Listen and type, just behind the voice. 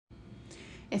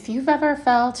If you've ever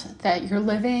felt that you're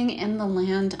living in the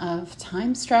land of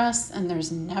time stress and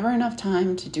there's never enough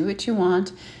time to do what you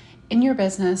want in your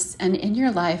business and in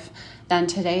your life, then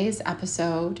today's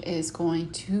episode is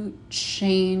going to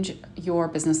change your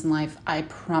business and life. I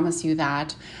promise you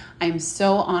that. I'm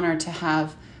so honored to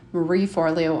have Marie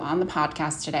Forleo on the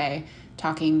podcast today,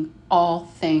 talking all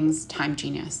things Time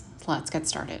Genius. So let's get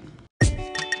started.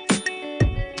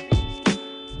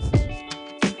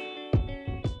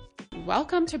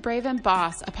 Welcome to Brave and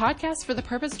Boss, a podcast for the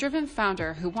purpose-driven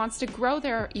founder who wants to grow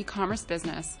their e-commerce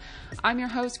business. I'm your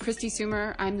host, Christy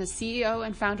Sumer. I'm the CEO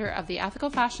and founder of the ethical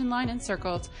fashion line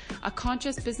Encircled, a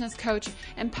conscious business coach,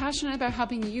 and passionate about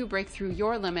helping you break through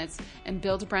your limits and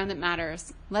build a brand that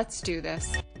matters. Let's do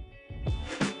this.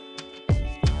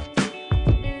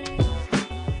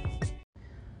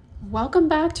 Welcome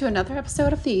back to another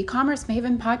episode of the E-commerce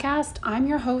Maven podcast. I'm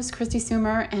your host, Christy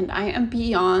Sumer, and I am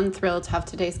beyond thrilled to have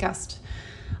today's guest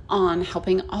on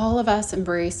helping all of us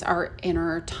embrace our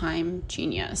inner time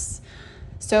genius.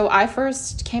 So I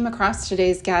first came across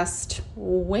today's guest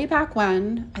way back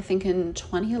when, I think in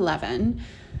 2011.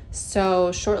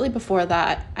 So shortly before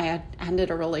that, I had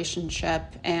ended a relationship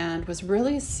and was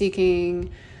really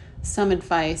seeking some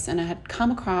advice, and I had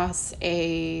come across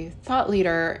a thought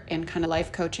leader in kind of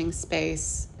life coaching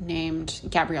space named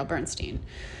Gabrielle Bernstein.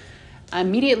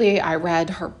 Immediately, I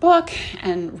read her book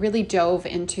and really dove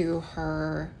into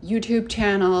her YouTube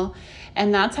channel,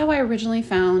 and that's how I originally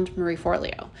found Marie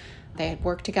Forleo. They had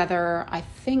worked together, I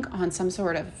think, on some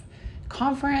sort of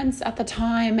conference at the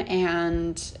time,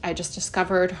 and I just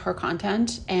discovered her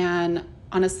content, and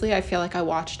honestly, I feel like I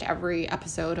watched every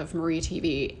episode of Marie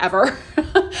TV ever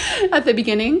at the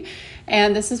beginning.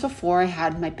 And this is before I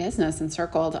had my business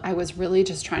Encircled. I was really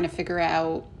just trying to figure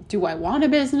out, do I want a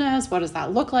business? What does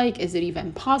that look like? Is it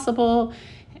even possible?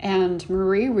 And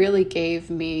Marie really gave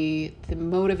me the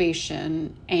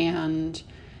motivation and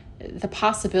the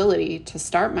possibility to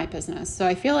start my business. So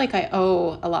I feel like I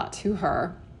owe a lot to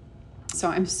her. So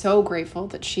I'm so grateful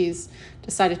that she's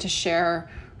decided to share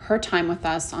her time with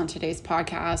us on today's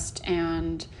podcast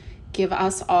and give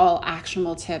us all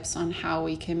actionable tips on how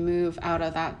we can move out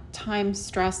of that time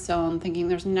stress zone, thinking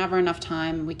there's never enough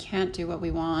time, we can't do what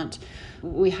we want,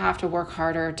 we have to work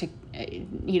harder to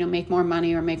make more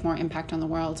money or make more impact on the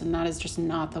world, and that is just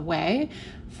not the way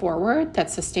forward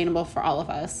that's sustainable for all of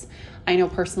us. I know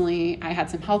personally I had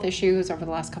some health issues over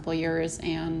the last couple of years,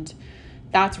 and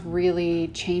that's really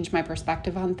changed my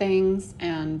perspective on things.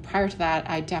 And prior to that,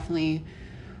 I definitely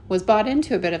was bought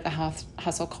into a bit of the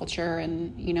hustle culture.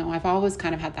 And, I've always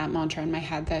kind of had that mantra in my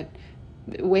head that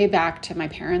way back to my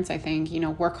parents, I think,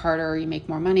 work harder, you make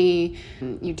more money,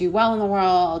 you do well in the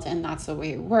world, and that's the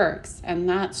way it works. And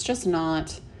that's just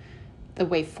not the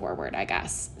way forward, I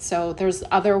guess. So there's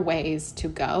other ways to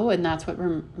go, and that's what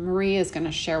Marie is going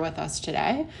to share with us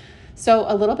today. So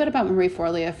a little bit about Marie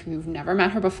Forleo, if you've never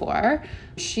met her before.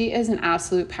 She is an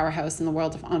absolute powerhouse in the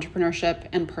world of entrepreneurship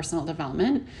and personal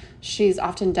development. She's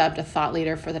often dubbed a thought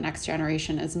leader for the next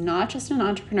generation as not just an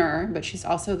entrepreneur, but she's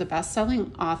also the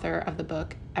best-selling author of the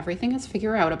book, Everything is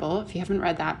Figure Outable. If you haven't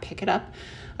read that, pick it up.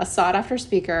 A sought-after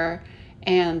speaker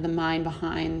and the mind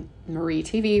behind Marie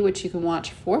TV, which you can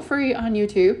watch for free on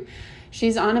YouTube.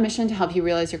 She's on a mission to help you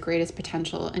realize your greatest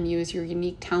potential and use your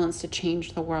unique talents to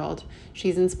change the world.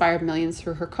 She's inspired millions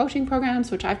through her coaching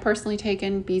programs, which I've personally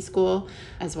taken, B School,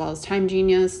 as well as Time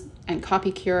Genius and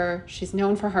Copy Cure. She's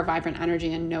known for her vibrant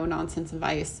energy and no-nonsense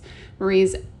advice.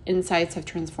 Marie's insights have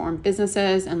transformed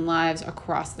businesses and lives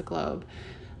across the globe.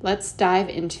 Let's dive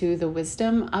into the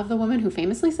wisdom of the woman who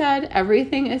famously said,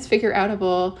 everything is figure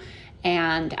outable.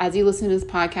 And as you listen to this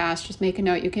podcast, just make a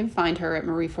note. You can find her at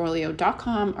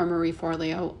marieforleo.com or Marie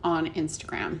Forleo on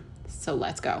Instagram. So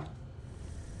let's go.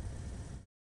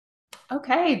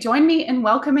 Okay, join me in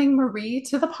welcoming Marie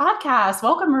to the podcast.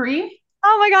 Welcome, Marie.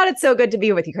 Oh my God, it's so good to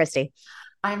be with you, Christy.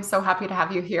 I'm so happy to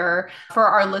have you here. For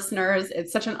our listeners,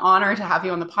 it's such an honor to have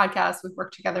you on the podcast. We've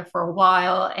worked together for a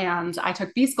while, and I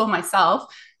took B School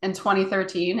myself in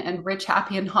 2013 and Rich,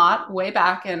 Happy, and Hot way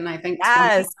back in, I think,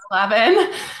 Yes.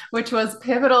 2011, which was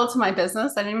pivotal to my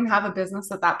business. I didn't even have a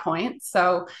business at that point.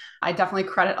 So I definitely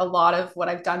credit a lot of what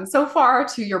I've done so far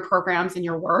to your programs and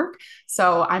your work.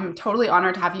 So I'm totally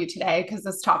honored to have you today because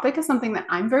this topic is something that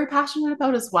I'm very passionate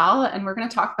about as well. And we're going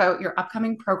to talk about your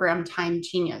upcoming program, Time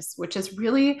Genius, which is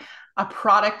really a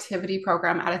productivity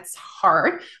program at its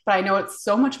heart, but I know it's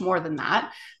so much more than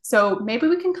that. So maybe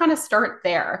we can kind of start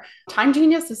there. Time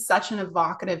Genius is such an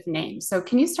evocative name. So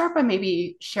can you start by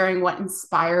maybe sharing what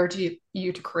inspired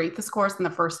you to create this course in the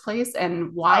first place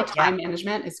and why time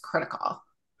management is critical?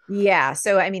 Yeah.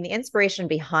 So, I mean, the inspiration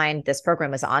behind this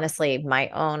program was honestly my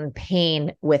own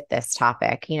pain with this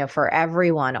topic. For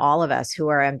everyone, all of us who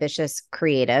are ambitious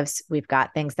creatives, we've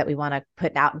got things that we want to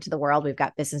put out into the world. We've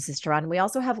got businesses to run. We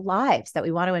also have lives that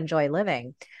we want to enjoy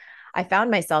living. I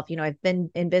found myself, I've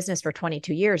been in business for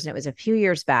 22 years, and it was a few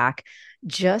years back,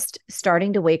 just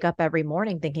starting to wake up every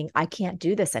morning thinking, I can't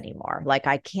do this anymore. Like,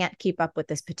 I can't keep up with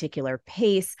this particular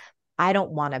pace. I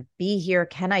don't want to be here.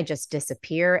 Can I just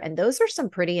disappear? And those are some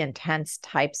pretty intense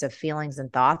types of feelings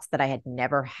and thoughts that I had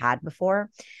never had before.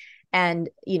 And,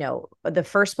 the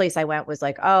first place I went was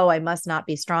like, oh, I must not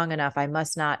be strong enough. I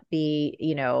must not be,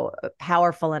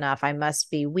 powerful enough. I must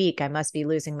be weak. I must be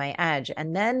losing my edge.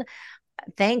 And then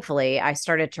thankfully, I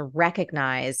started to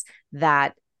recognize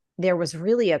that there was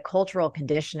really a cultural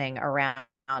conditioning around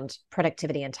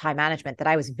productivity and time management that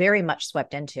I was very much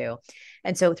swept into.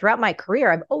 And so throughout my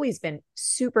career, I've always been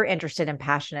super interested and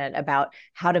passionate about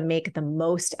how to make the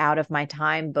most out of my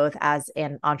time, both as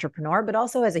an entrepreneur, but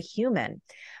also as a human.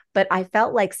 But I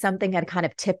felt like something had kind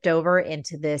of tipped over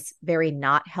into this very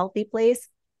not healthy place.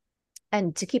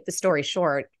 And to keep the story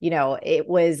short, it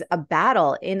was a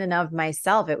battle in and of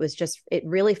myself. It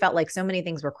really felt like so many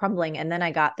things were crumbling. And then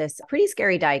I got this pretty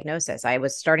scary diagnosis. I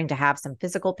was starting to have some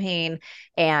physical pain,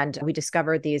 and we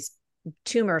discovered these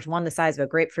tumors, one the size of a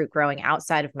grapefruit, growing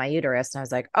outside of my uterus. And I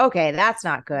was like, okay, that's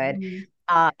not good. Mhm.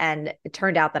 And it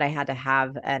turned out that I had to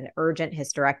have an urgent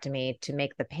hysterectomy to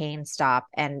make the pain stop.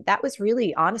 And that was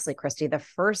really, honestly, Christy, the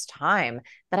first time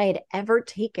that I had ever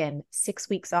taken 6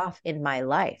 weeks off in my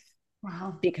life,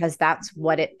 Wow. because that's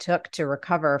what it took to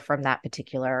recover from that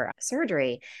particular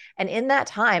surgery. And in that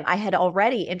time, I had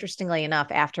already, interestingly enough,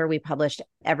 after we published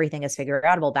Everything is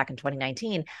Figureoutable back in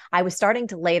 2019, I was starting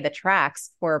to lay the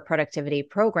tracks for a productivity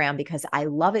program because I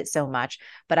love it so much.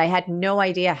 But I had no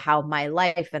idea how my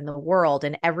life and the world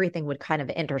and everything would kind of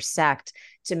intersect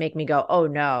to make me go, oh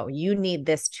no, you need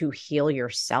this to heal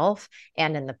yourself.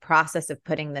 And in the process of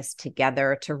putting this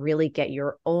together to really get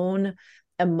your own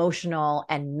emotional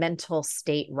and mental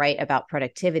state right about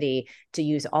productivity, to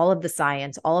use all of the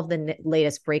science, all of the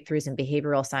latest breakthroughs in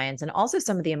behavioral science, and also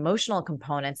some of the emotional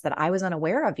components that I was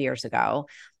unaware of years ago.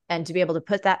 And to be able to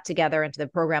put that together into the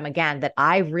program again that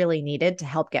I really needed to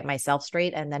help get myself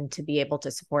straight and then to be able to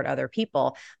support other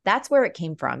people. That's where it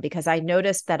came from, because I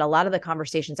noticed that a lot of the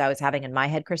conversations I was having in my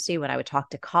head, Christy, when I would talk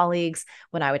to colleagues,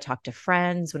 when I would talk to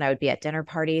friends, when I would be at dinner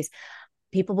parties,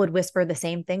 people would whisper the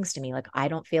same things to me. Like, I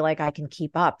don't feel like I can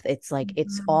keep up. It's like,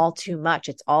 it's Mhm. all too much.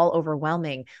 It's all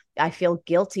overwhelming. I feel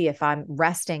guilty if I'm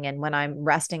resting. And when I'm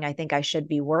resting, I think I should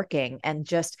be working. And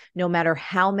just no matter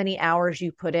how many hours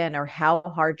you put in or how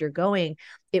hard you're going,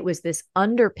 it was this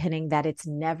underpinning that it's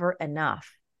never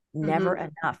enough. Never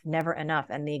Mhm. enough, never enough.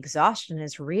 And the exhaustion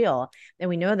is real. And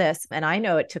we know this. And I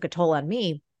know it took a toll on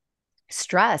me.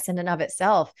 Stress in and of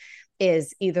itself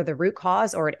is either the root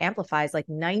cause or it amplifies like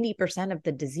 90% of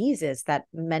the diseases that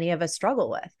many of us struggle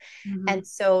with. Mhm. And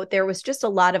so there was just a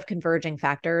lot of converging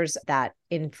factors that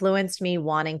influenced me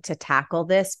wanting to tackle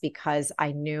this, because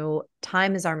I knew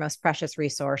time is our most precious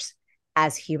resource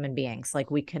as human beings.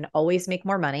 Like, we can always make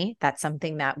more money. That's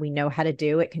something that we know how to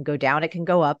do. It can go down, it can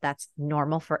go up. That's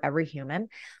normal for every human.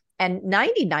 And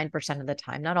 99% of the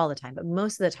time, not all the time, but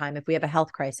most of the time, if we have a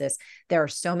health crisis, there are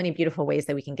so many beautiful ways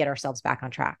that we can get ourselves back on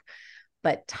track.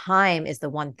 But time is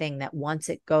the one thing that once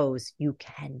it goes, you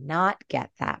cannot get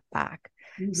that back.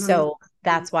 Mhm. So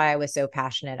that's why I was so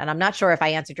passionate. And I'm not sure if I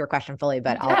answered your question fully,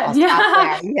 but You I'll did. stop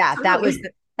Yeah. there. Yeah, Totally.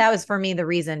 that was for me the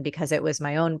reason, because it was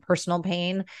my own personal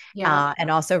pain, Yeah.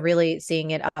 and also really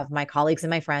seeing it of my colleagues and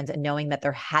my friends and knowing that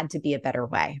there had to be a better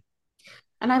way.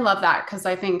 And I love that because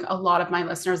I think a lot of my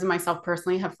listeners and myself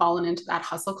personally have fallen into that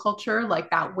hustle culture, like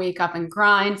that wake up and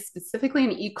grind. Specifically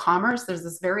in e-commerce, there's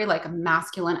this very like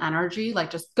masculine energy,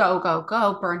 like just go, go,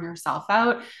 go, burn yourself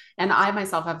out. And I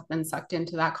myself have been sucked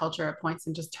into that culture at points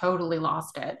and just totally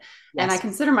lost it. And I Yes.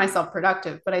 consider myself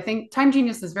productive, but I think Time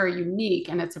Genius is very unique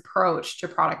in its approach to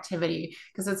productivity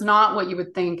because it's not what you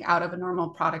would think out of a normal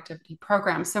productivity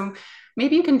program. So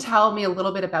maybe you can tell me a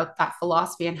little bit about that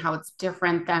philosophy and how it's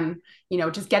different than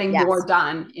just getting more Yes.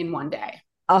 done in one day.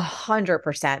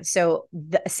 100%. So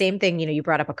the same thing, you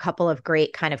brought up a couple of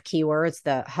great kind of keywords,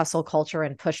 the hustle culture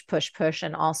and push, push, push,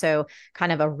 and also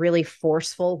kind of a really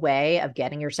forceful way of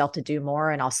getting yourself to do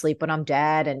more. And I'll sleep when I'm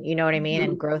dead. And you know what I mean?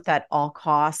 And Mhm. growth at all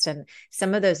costs. And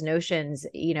some of those notions,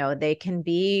 they can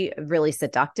be really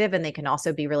seductive and they can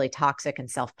also be really toxic and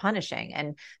self-punishing.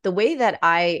 And the way that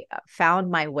I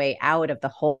found my way out of the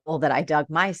hole that I dug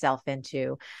myself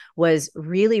into was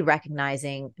really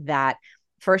recognizing that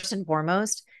first and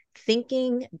foremost,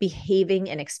 thinking, behaving,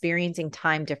 and experiencing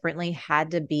time differently had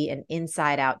to be an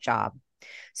inside out job.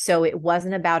 So it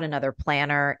wasn't about another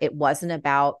planner. It wasn't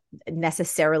about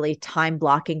necessarily time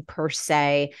blocking per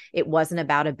se. It wasn't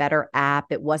about a better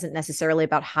app. It wasn't necessarily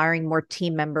about hiring more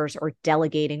team members or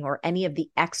delegating or any of the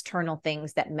external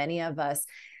things that many of us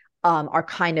are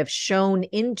kind of shown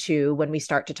into when we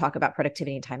start to talk about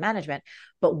productivity and time management.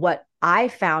 But what I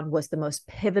found was the most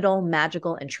pivotal,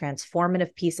 magical, and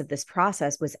transformative piece of this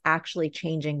process was actually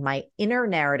changing my inner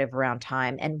narrative around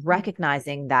time and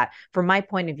recognizing that, from my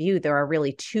point of view, there are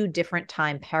really two different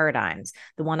time paradigms.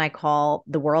 The one I call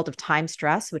the world of time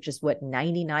stress, which is what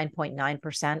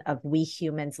 99.9% of we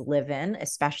humans live in,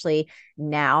 especially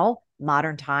now,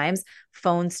 modern times.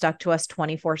 Phones stuck to us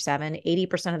 24/7.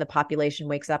 80% of the population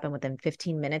wakes up and within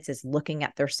 15 minutes is looking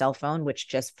at their cell phone, which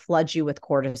just floods you with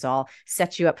cortisol,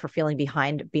 sets you up for feeling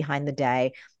behind the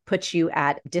day, puts you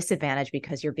at disadvantage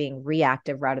because you're being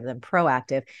reactive rather than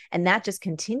proactive. And that just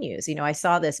continues. I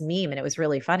saw this meme and it was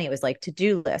really funny. It was like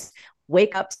to-do list: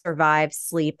 wake up, survive,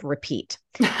 sleep, repeat.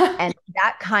 And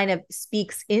that kind of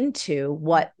speaks into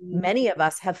what many of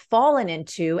us have fallen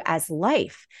into as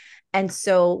life. And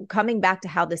so coming back to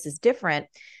how this is different,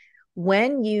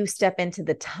 when you step into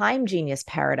the time genius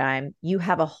paradigm, you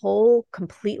have a whole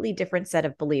completely different set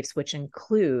of beliefs, which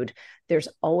include there's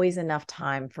always enough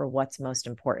time for what's most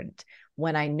important.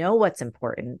 When I know what's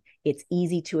important, it's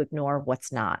easy to ignore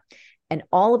what's not. And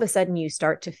all of a sudden you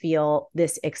start to feel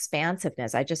this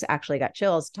expansiveness. I just actually got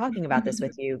chills talking about this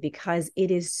with you because it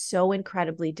is so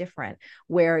incredibly different,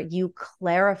 where you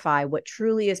clarify what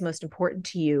truly is most important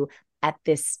to you at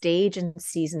this stage and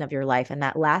season of your life. And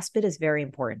that last bit is very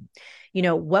important.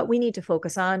 What we need to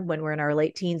focus on when we're in our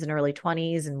late teens and early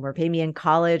 20s and we're maybe in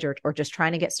college or just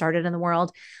trying to get started in the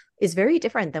world is very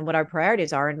different than what our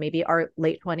priorities are in maybe our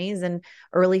late 20s and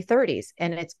early 30s.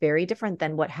 And it's very different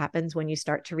than what happens when you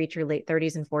start to reach your late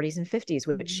 30s and 40s and 50s,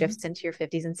 which shifts into your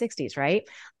 50s and 60s, right?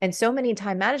 And so many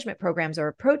time management programs or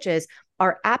approaches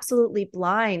are absolutely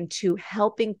blind to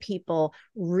helping people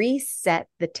reset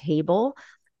the table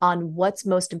on what's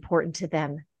most important to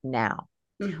them now.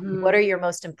 What are your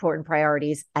most important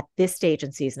priorities at this stage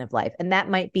and season of life? And that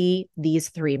might be these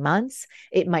 3 months.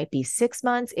 It might be 6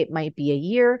 months. It might be a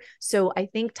year. So I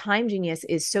think Time Genius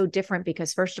is so different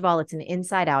because, first of all, it's an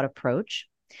inside out approach.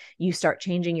 You start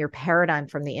changing your paradigm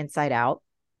from the inside out.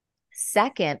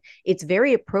 Second, it's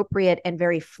very appropriate and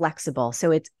very flexible.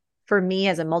 So it's, for me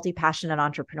as a multi-passionate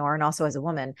entrepreneur and also as a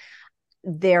woman,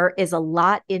 there is a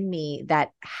lot in me that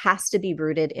has to be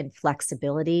rooted in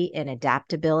flexibility and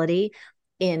adaptability,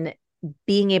 in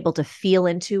being able to feel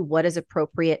into what is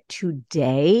appropriate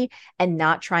today and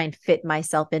not try and fit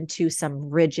myself into some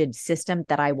rigid system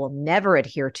that I will never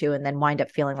adhere to and then wind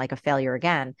up feeling like a failure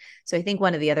again. So I think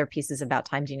one of the other pieces about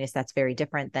Time Genius that's very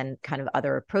different than kind of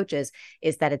other approaches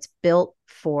is that it's built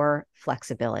for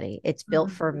flexibility. It's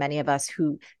built for many of us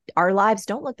who our lives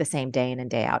don't look the same day in and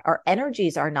day out. Our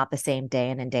energies are not the same day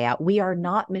in and day out. We are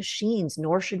not machines,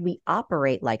 nor should we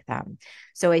operate like them.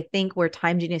 So I think where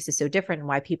Time Genius is so different and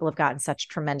why people have gotten such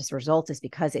tremendous results is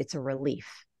because it's a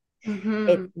relief.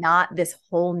 It's not this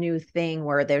whole new thing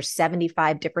where there's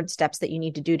 75 different steps that you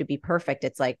need to do to be perfect.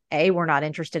 It's like, we're not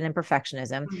interested in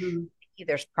perfectionism.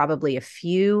 There's probably a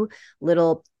few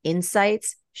little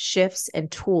insights, shifts, and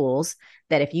tools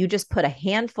that if you just put a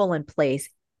handful in place,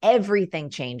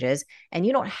 everything changes, and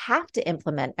you don't have to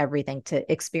implement everything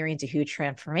to experience a huge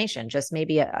transformation. Just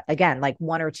maybe again, like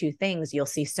 1 or 2 things, you'll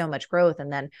see so much growth.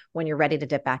 And then when you're ready to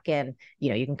dip back in,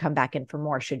 you can come back in for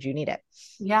more should you need it.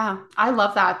 Yeah, I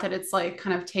love that it's like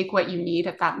kind of take what you need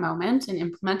at that moment and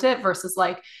implement it versus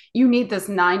like you need this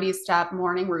 90-step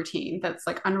morning routine that's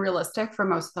like unrealistic for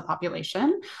most of the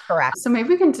population. Correct. So maybe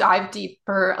we can dive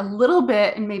deeper a little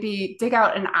bit and maybe dig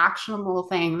out an actionable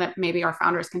thing that maybe our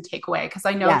founders can take away. Because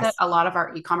I know that Yes. a lot of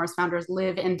our e-commerce founders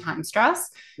live in time stress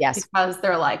Yes. because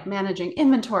they're like managing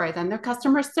inventory, then their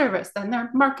customer service, then their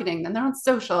marketing, then they're on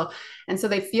social. And so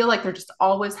they feel like they're just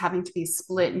always having to be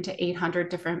split into 800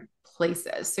 different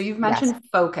places. So you've Yes. mentioned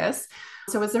focus.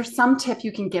 So is there some tip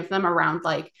you can give them around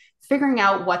like figuring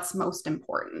out what's most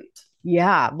important?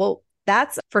 Yeah. Well,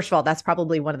 first of all, that's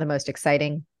probably one of the most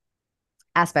exciting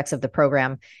aspects of the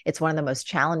program. It's one of the most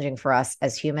challenging for us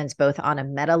as humans, both on a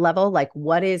meta level, like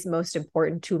what is most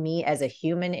important to me as a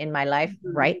human in my life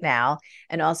right now,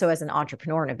 and also as an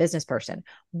entrepreneur and a business person.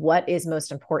 What is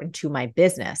most important to my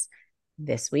business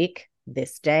this week,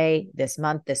 this day, this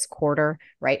month, this quarter,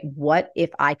 right? What if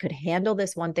I could handle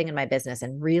this one thing in my business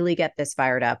and really get this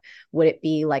fired up? Would it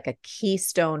be like a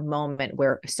keystone moment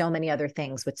where so many other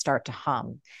things would start to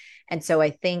hum? And so I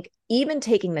think even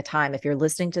taking the time, if you're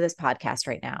listening to this podcast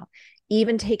right now,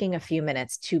 even taking a few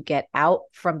minutes to get out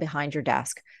from behind your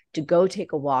desk, to go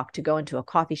take a walk, to go into a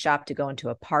coffee shop, to go into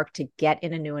a park, to get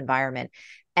in a new environment,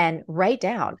 and write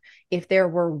down if there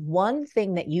were one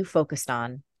thing that you focused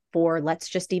on for, let's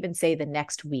just even say, the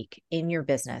next week in your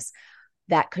business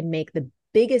that could make the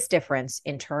biggest difference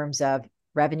in terms of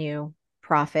revenue,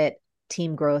 profit,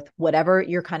 team growth, whatever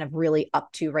you're kind of really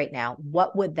up to right now.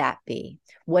 What would that be?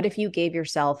 What if you gave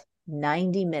yourself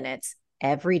 90 minutes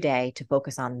every day to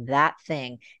focus on that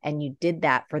thing, and you did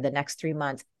that for the next 3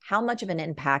 months? How much of an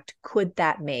impact could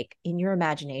that make in your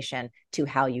imagination to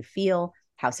how you feel,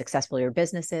 how successful your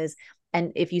business is?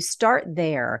 And if you start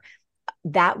there,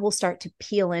 that will start to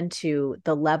peel into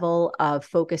the level of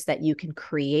focus that you can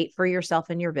create for yourself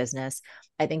and your business.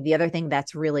 I think the other thing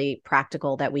that's really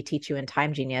practical that we teach you in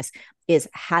Time Genius is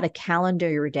how to calendar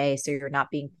your day so you're not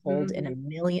being pulled in a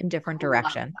million different I love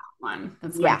directions. that one.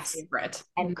 That's my Yes. favorite.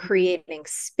 And creating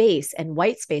space and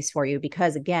white space for you,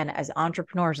 because again, as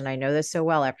entrepreneurs, and I know this so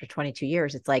well after 22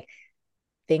 years, it's like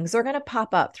things are going to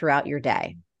pop up throughout your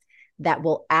day that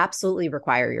will absolutely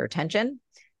require your attention.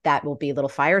 That will be little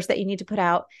fires that you need to put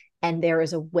out. And there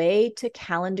is a way to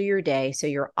calendar your day so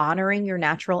you're honoring your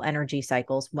natural energy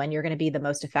cycles, when you're going to be the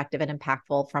most effective and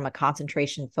impactful from a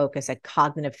concentration, focus, and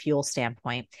cognitive fuel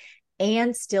standpoint,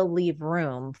 and still leave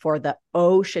room for the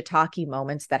shiitake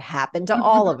moments that happen to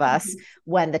all of us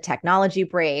when the technology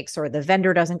breaks, or the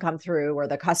vendor doesn't come through, or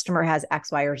the customer has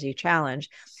X, Y, or Z challenge.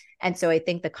 And so I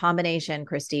think the combination,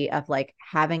 Christy, of like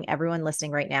having everyone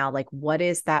listening right now, like what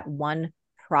is that one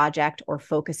project or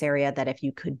focus area that if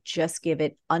you could just give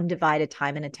it undivided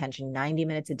time and attention, 90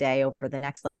 minutes a day over the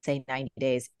next, let's say 90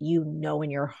 days, you know, in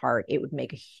your heart, it would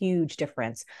make a huge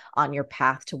difference on your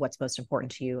path to what's most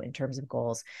important to you in terms of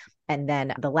goals. And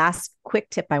then the last quick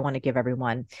tip I want to give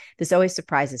everyone, this always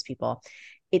surprises people.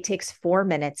 It takes 4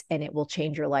 minutes and it will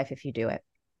change your life if you do it.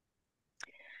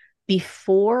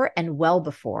 Before and well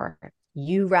before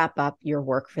you wrap up your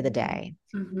work for the day,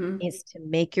 is to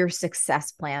make your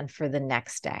success plan for the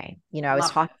next day. You know, I was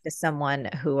talking to someone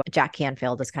who, Jack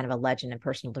Canfield, is kind of a legend in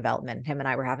personal development. Him and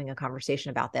I were having a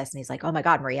conversation about this. And he's like, oh my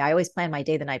God, Marie, I always plan my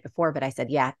day the night before. But I said,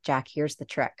 yeah, Jack, here's the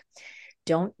trick.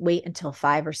 Don't wait until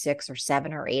 5 or 6 or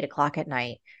 7 or 8 o'clock at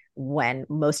night, when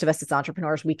most of us as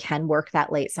entrepreneurs, we can work that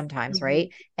late sometimes,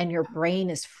 right? And your brain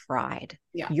is fried.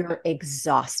 Yeah. You're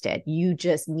exhausted. You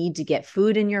just need to get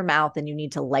food in your mouth and you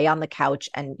need to lay on the couch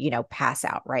and, you know, pass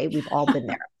out, right? We've all been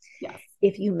there. Yes.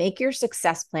 If you make your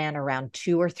success plan around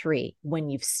 2 or 3, when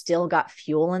you've still got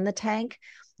fuel in the tank,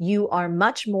 you are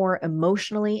much more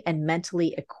emotionally and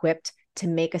mentally equipped to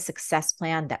make a success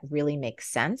plan that really makes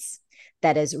sense,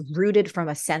 that is rooted from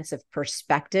a sense of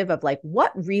perspective of like,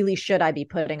 what really should I be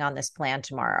putting on this plan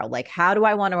tomorrow? Like, how do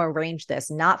I want to arrange this?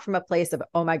 Not from a place of,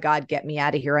 oh my God, get me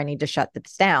out of here, I need to shut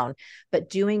this down, but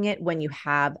doing it when you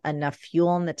have enough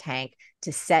fuel in the tank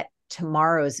to set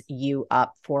tomorrow's you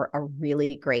up for a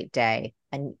really great day.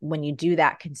 And when you do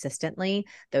that consistently,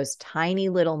 those tiny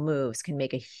little moves can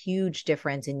make a huge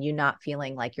difference in you not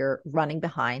feeling like you're running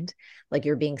behind, like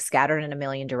you're being scattered in a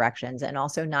million directions, and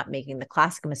also not making the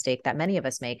classic mistake that many of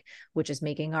us make, which is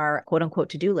making our quote unquote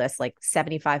to-do list like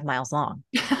 75 miles long.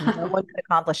 No one could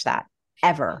accomplish that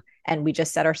ever. And we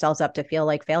just set ourselves up to feel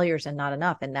like failures and not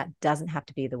enough. And that doesn't have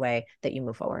to be the way that you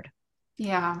move forward.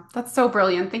 Yeah, that's so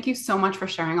brilliant. Thank you so much for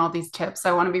sharing all these tips.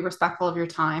 I want to be respectful of your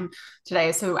time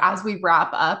today. So, as we wrap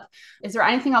up, is there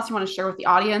anything else you want to share with the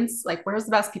audience? Like, where's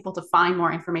the best people to find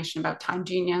more information about Time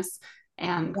Genius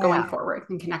and going forward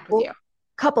and connect with you?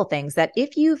 Couple things that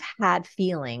if you've had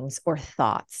feelings or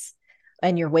thoughts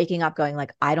and you're waking up going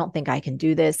like, I don't think I can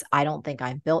do this. I don't think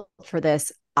I'm built for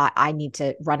this. I need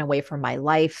to run away from my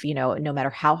life. You know, no matter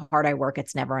how hard I work,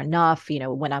 it's never enough. You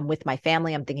know, when I'm with my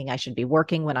family, I'm thinking I should be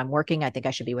working. When I'm working, I think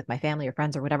I should be with my family or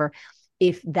friends or whatever.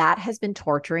 If that has been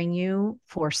torturing you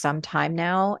for some time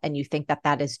now, and you think that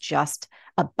that is just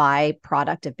a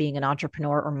byproduct of being an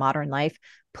entrepreneur or modern life,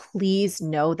 please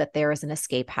know that there is an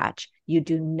escape hatch. You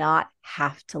do not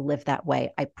have to live that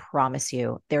way. I promise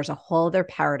you. There's a whole other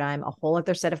paradigm, a whole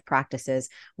other set of practices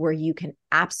where you can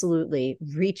absolutely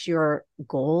reach your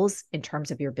goals in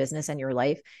terms of your business and your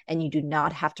life. And you do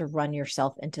not have to run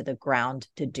yourself into the ground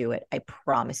to do it. I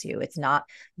promise you. It's not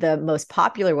the most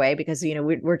popular way because, you know,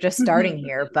 we're just starting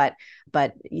here, but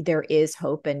there is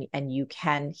hope, and you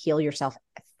can heal yourself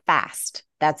fast.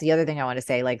 That's the other thing I want to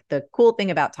say. Like, the cool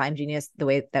thing about Time Genius, the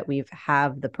way that we've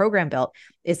have the program built,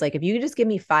 is like, if you just give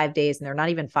me 5 days, and they're not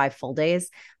even 5 full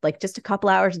days, like just a couple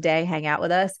hours a day, hang out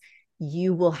with us,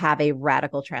 you will have a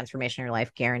radical transformation in your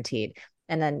life, guaranteed.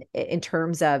 And then in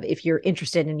terms of if you're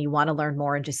interested and you want to learn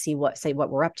more and just see what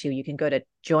we're up to, you can go to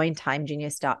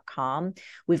jointimegenius.com.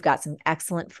 We've got some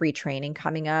excellent free training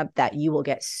coming up that you will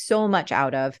get so much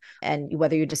out of. And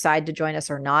whether you decide to join us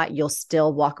or not, you'll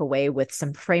still walk away with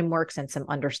some frameworks and some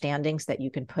understandings that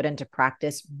you can put into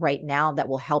practice right now that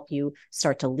will help you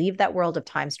start to leave that world of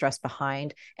time stress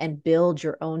behind and build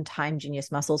your own time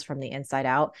genius muscles from the inside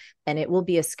out. And it will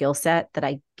be a skill set that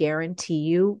I guarantee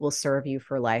you will serve you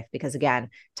for life. Because again,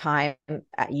 time,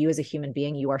 you as a human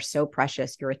being, you are so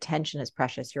precious. Your attention is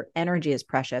precious. Your energy is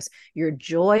precious. Your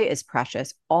joy is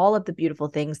precious. All of the beautiful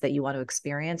things that you want to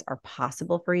experience are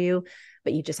possible for you,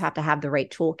 but you just have to have the right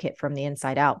toolkit from the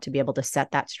inside out to be able to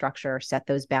set that structure, set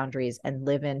those boundaries, and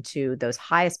live into those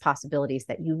highest possibilities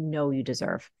that you know you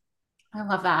deserve. I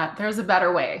love that. There's a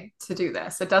better way to do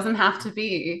this. It doesn't have to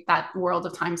be that world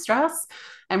of time stress.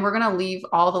 And we're going to leave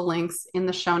all the links in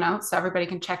the show notes so everybody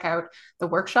can check out the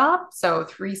workshop. So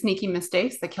 3 sneaky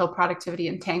mistakes that kill productivity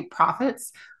and tank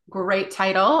profits. Great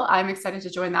title. I'm excited to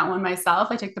join that one myself.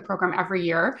 I take the program every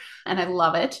year and I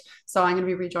love it. So I'm going to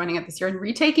be rejoining it this year and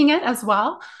retaking it as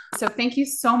well. So thank you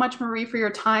so much, Marie, for your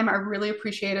time. I really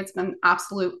appreciate it. It's been an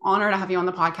absolute honor to have you on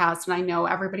the podcast. And I know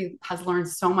everybody has learned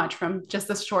so much from just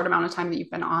this short amount of time that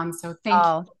you've been on. So thank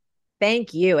you.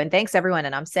 Thank you. And thanks everyone.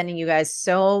 And I'm sending you guys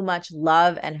so much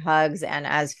love and hugs. And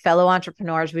as fellow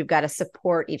entrepreneurs, we've got to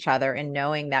support each other in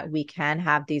knowing that we can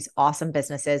have these awesome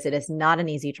businesses. It is not an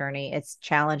easy journey. It's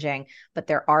challenging, but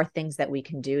there are things that we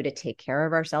can do to take care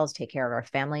of ourselves, take care of our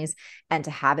families, and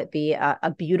to have it be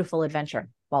a beautiful adventure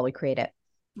while we create it.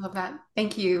 Love that.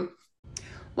 Thank you.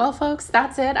 Well, folks,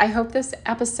 that's it. I hope this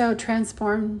episode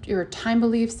transformed your time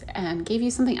beliefs and gave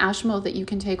you something actionable that you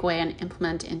can take away and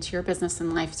implement into your business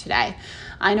and life today.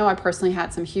 I know I personally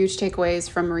had some huge takeaways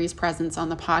from Marie's presence on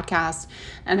the podcast,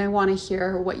 and I want to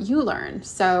hear what you learned.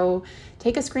 So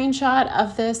take a screenshot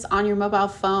of this on your mobile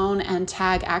phone and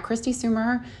tag at Christy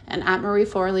Sumer and at Marie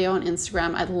Forleo on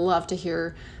Instagram. I'd love to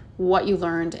hear what you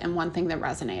learned and one thing that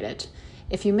resonated.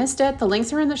 If you missed it, the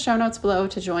links are in the show notes below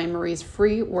to join Marie's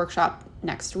free workshop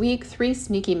next week, 3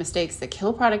 sneaky mistakes that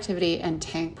kill productivity and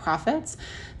tank profits.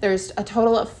 There's a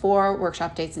total of 4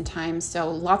 workshop dates and times, so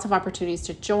lots of opportunities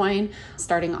to join,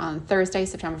 starting on Thursday,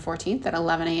 September 14th at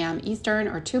 11 a.m. Eastern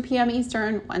or 2 p.m.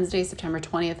 Eastern, Wednesday, September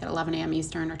 20th at 11 a.m.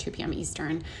 Eastern or 2 p.m.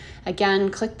 Eastern. Again,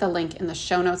 click the link in the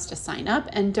show notes to sign up,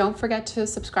 and don't forget to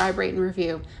subscribe, rate, and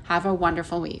review. Have a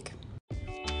wonderful week.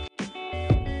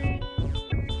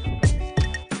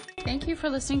 Thank you for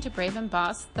listening to Brave and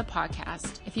Boss, the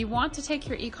podcast. If you want to take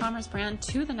your e-commerce brand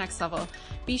to the next level,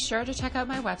 be sure to check out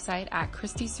my website at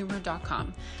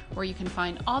christysumer.com, where you can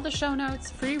find all the show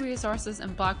notes, free resources,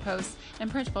 and blog posts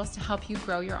and printables to help you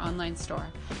grow your online store.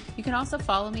 You can also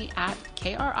follow me at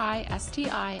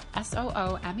KRISTISOOMER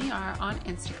on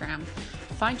Instagram.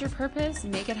 Find your purpose,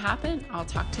 make it happen. I'll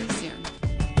talk to you soon.